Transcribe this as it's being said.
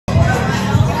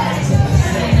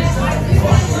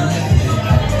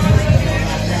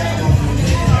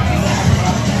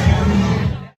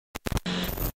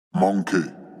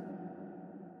UK.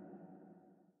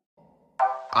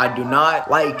 I do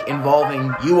not like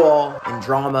involving you all in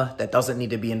drama that doesn't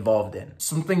need to be involved in.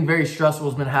 Something very stressful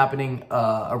has been happening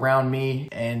around me,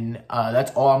 and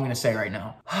that's all I'm gonna say right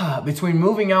now. Between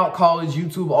moving out, college,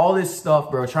 YouTube, all this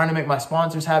stuff, bro, trying to make my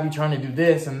sponsors happy, trying to do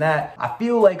this and that, I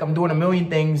feel like I'm doing a million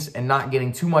things and not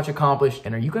getting too much accomplished.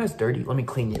 And are you guys dirty? Let me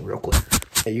clean you real quick.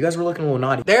 Hey, you guys were looking a little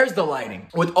naughty. There's the lighting.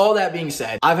 With all that being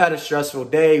said, I've had a stressful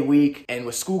day, week, and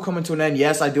with school coming to an end,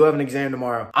 yes, I do have an exam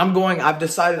tomorrow. I've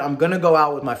decided I'm gonna go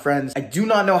out with my friends. I do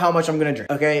not know how much I'm gonna drink,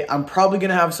 okay? I'm probably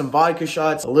gonna have some vodka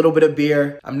shots, a little bit of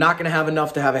beer. I'm not gonna have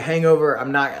enough to have a hangover.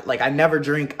 I never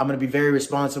drink. I'm gonna be very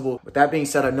responsible. With that being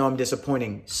said, I know I'm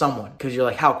disappointing someone, because you're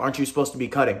like, how aren't you supposed to be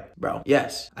cutting? Bro,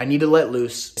 yes, I need to let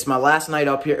loose. It's my last night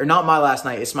up here, or not my last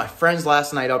night, it's my friend's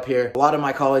last night up here. A lot of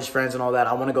my college friends and all that,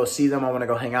 I wanna go see them. I wanna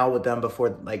go hang out with them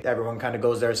before like everyone kind of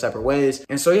goes their separate ways.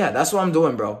 And so yeah, that's what I'm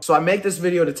doing, bro. So I make this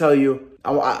video to tell you,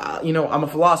 you know, I'm a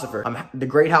philosopher. I'm the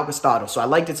great HALK. So I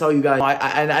like to tell you guys,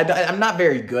 I'm not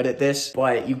very good at this,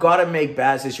 but you gotta make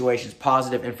bad situations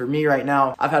positive. And for me right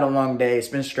now, I've had a long day. It's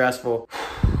been stressful.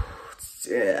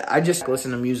 I just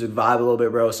listen to music, vibe a little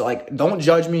bit, bro. So like, don't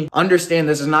judge me. Understand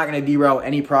this is not gonna derail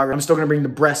any progress. I'm still gonna bring the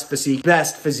best physique,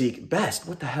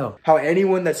 what the hell? How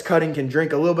anyone that's cutting can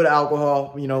drink a little bit of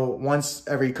alcohol, you know, once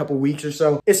every couple weeks or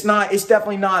so. It's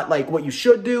definitely not like what you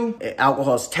should do.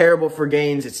 Alcohol is terrible for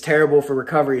gains. It's terrible for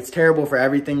recovery. It's terrible for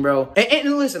everything, bro.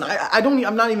 And listen,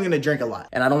 I'm not even gonna drink a lot.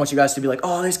 And I don't want you guys to be like,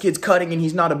 oh, this kid's cutting and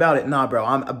he's not about it. Nah, bro,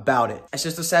 I'm about it. It's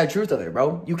just the sad truth of it,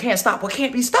 bro. You can't stop what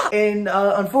can't be stopped. And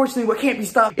unfortunately, what can't be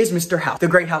stopped is Mr. HALK, the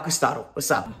great HALK. What's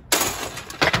up?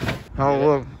 Oh,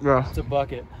 look, bro. It's a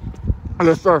bucket.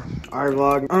 Yes, sir. All right,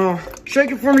 vlog. Oh, shake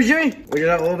it for me, G. We just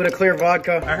have a little bit of clear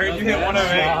vodka. I heard you hit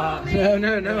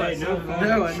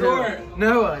 108.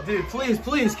 No, dude,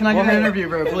 please, can I get an interview,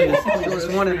 bro? Please,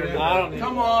 just one interview. I don't need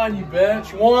Come on, you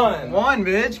bitch. One,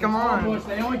 bitch, come on.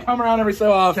 They only come around every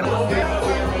so often.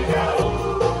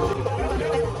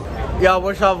 Yo,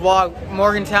 what's up, vlog?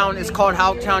 Morgantown is called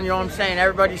HALK Town, you know what I'm saying?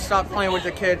 Everybody stop playing with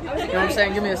the kid. You know what I'm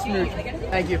saying? Give me a smooch.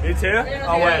 Thank you. You too?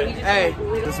 Oh, wait. Hey,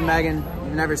 this is Megan.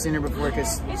 You've never seen her before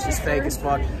because she's fake as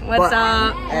fuck. What's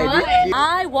up? Hey,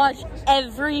 I watch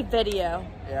every video.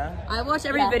 Yeah? I watch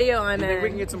every video I'm in. You think we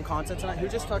can get some content tonight? Who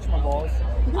just touched my balls?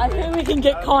 I think we can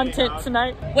get content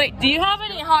tonight. Wait, do you have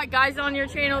any hot guys on your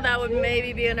channel that would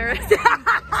maybe be interested?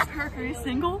 Kirk, are you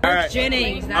single? All right.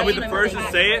 Jennings. I'll be the first to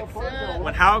say it.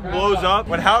 When HALK blows up,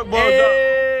 Hey,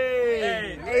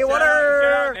 what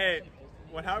are? Hey,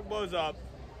 when HALK blows up.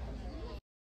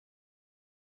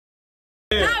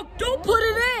 No, don't put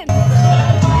it in!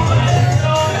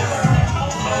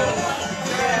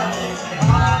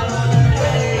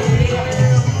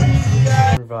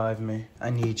 Revive me. I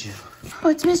need you. Oh,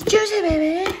 it's Miss Juicy,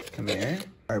 baby. Come here.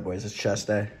 All right, boys, it's chest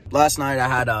day. Last night I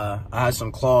had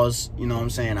some claws, you know what I'm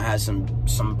saying? I had some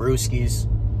brewskis.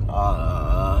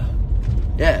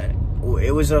 Yeah,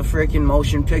 it was a freaking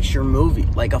motion picture movie,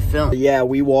 like a film. Yeah,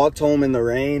 we walked home in the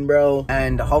rain, bro.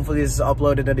 And hopefully this is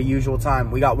uploaded at the usual time.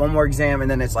 We got one more exam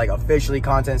and then it's like officially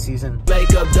content season.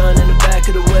 Makeup done in the back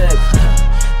of the whip.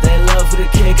 They in love with the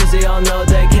kid cause they all know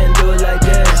they can't do it like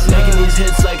this. Making these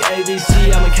hits like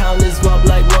ABC, I'ma count this up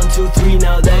like 1, 2, 3.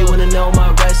 Now they wanna know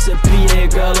my recipe. Hey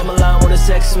girl, I'm aligned with a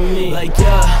sex with me. Like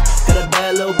yeah, got a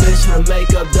bad little bitch with her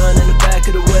makeup done in the back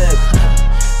of the whip.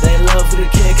 They in love with the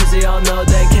kid cause they all know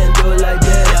they can't do it like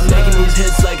this. Yeah, I'm making these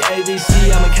hits like ABC,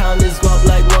 I'ma count this up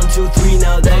like 1, 2, 3.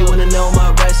 Now they wanna know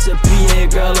my recipe. Hey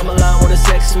girl, I'm aligned with a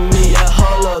sex with me. Yeah,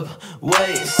 hold up,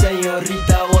 wait,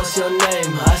 señorita, what's your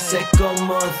name? I said,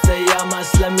 como te llamas?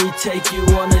 Let me take you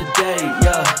on a date.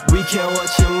 Yeah, we can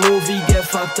watch a movie, get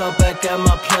fucked up back at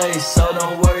my place. So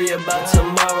don't worry about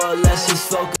tomorrow, let's just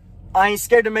focus. I ain't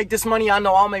scared to make this money. I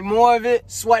know I'll make more of it.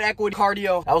 Sweat equity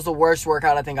cardio. That was the worst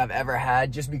workout I think I've ever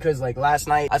had, just because like last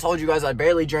night I told you guys I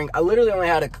barely drink. I literally only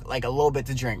had a little bit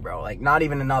to drink, bro. Like not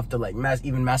even enough to like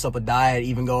mess up a diet,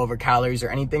 even go over calories or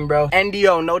anything, bro.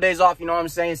 NDO, no days off, you know what I'm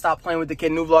saying? Stop playing with the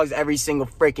kid. New vlogs every single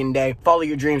freaking day. Follow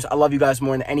your dreams. I love you guys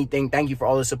more than anything. Thank you for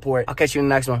all the support. I'll catch you in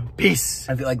the next one. Peace.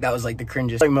 I feel like that was like the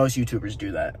cringest. Like most YouTubers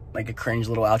do that. Like a cringe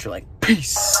little outro like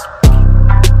peace.